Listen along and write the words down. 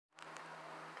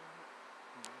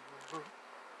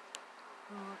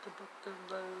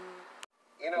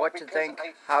What to think,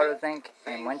 how to think,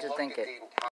 and when to think it. Yes,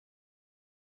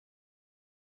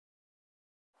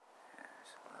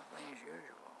 lovely as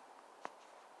usual.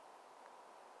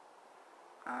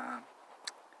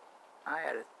 I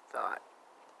had a thought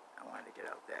I wanted to get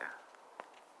out there.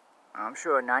 I'm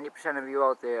sure 90% of you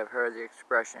out there have heard the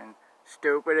expression,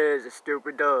 stupid is as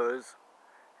stupid does,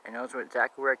 and knows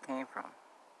exactly where it came from.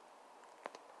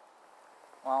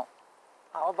 Well,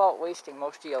 how about wasting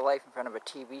most of your life in front of a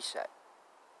TV set?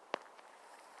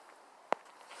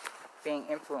 Being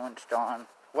influenced on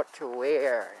what to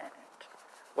wear and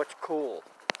what's cool.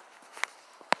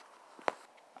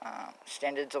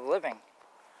 Standards of living.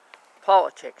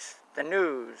 Politics, the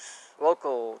news,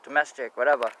 local, domestic,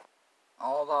 whatever.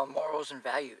 All of our morals and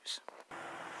values.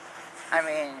 I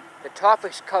mean, the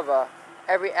topics cover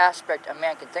every aspect a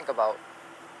man can think about.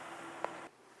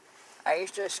 I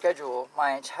used to schedule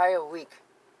my entire week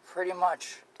pretty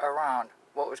much around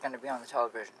what was going to be on the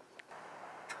television.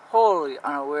 Totally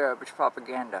unaware of its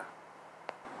propaganda.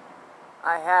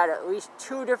 I had at least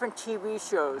 2 different TV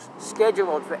shows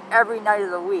scheduled for every night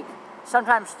of the week,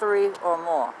 sometimes 3 or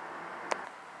more.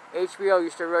 HBO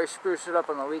used to really spruce it up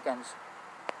on the weekends.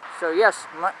 So yes,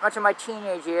 much of my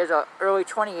teenage years or early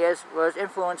 20 years was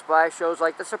influenced by shows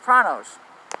like The Sopranos.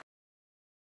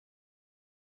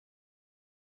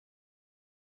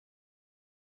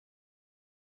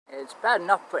 It's bad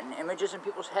enough putting images in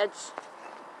people's heads,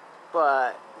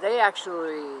 but they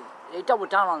double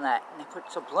down on that and they put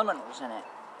subliminals in it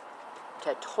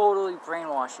to totally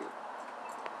brainwash you.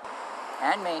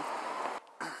 And me.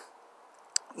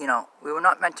 You know, we were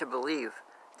not meant to believe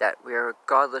that we are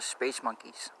godless space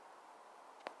monkeys.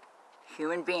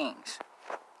 Human beings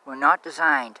were not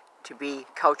designed to be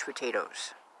couch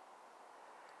potatoes,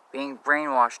 being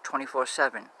brainwashed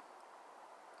 24/7.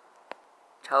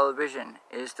 Television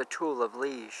is the tool of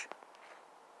liege.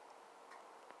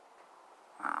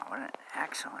 Wow, what an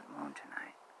excellent moon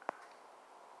tonight.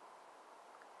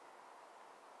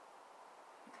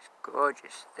 It's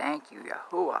gorgeous. Thank you,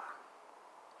 Yahuwah.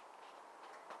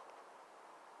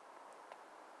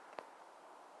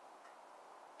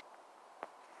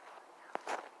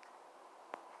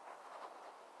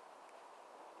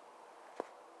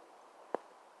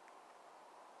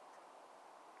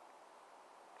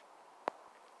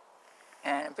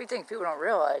 And a big thing people don't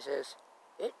realize is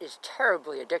it is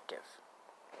terribly addictive.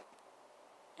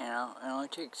 You know, it only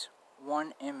takes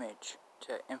one image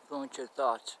to influence your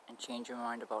thoughts and change your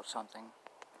mind about something.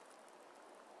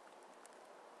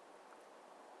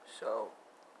 So,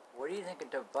 what do you think a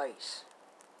device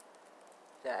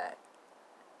that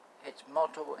hits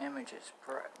multiple images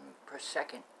per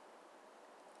second,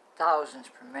 thousands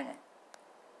per minute,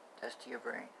 does to your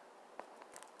brain?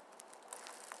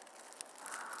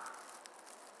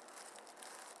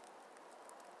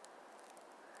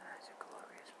 That's a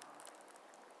glorious moment.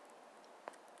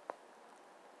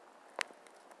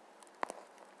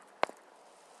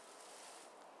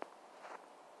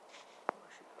 Before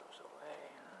she goes away,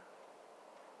 huh?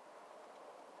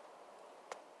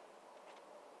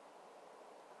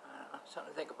 I don't know,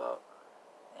 something to think about.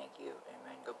 Thank you,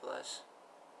 amen, God bless.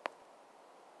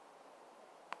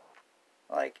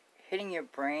 Like, hitting your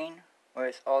brain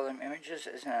with all them images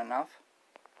isn't enough.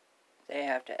 They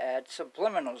have to add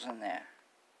subliminals in there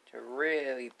to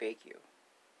really bake you.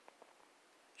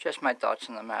 Just my thoughts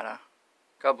on the matter.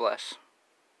 God bless.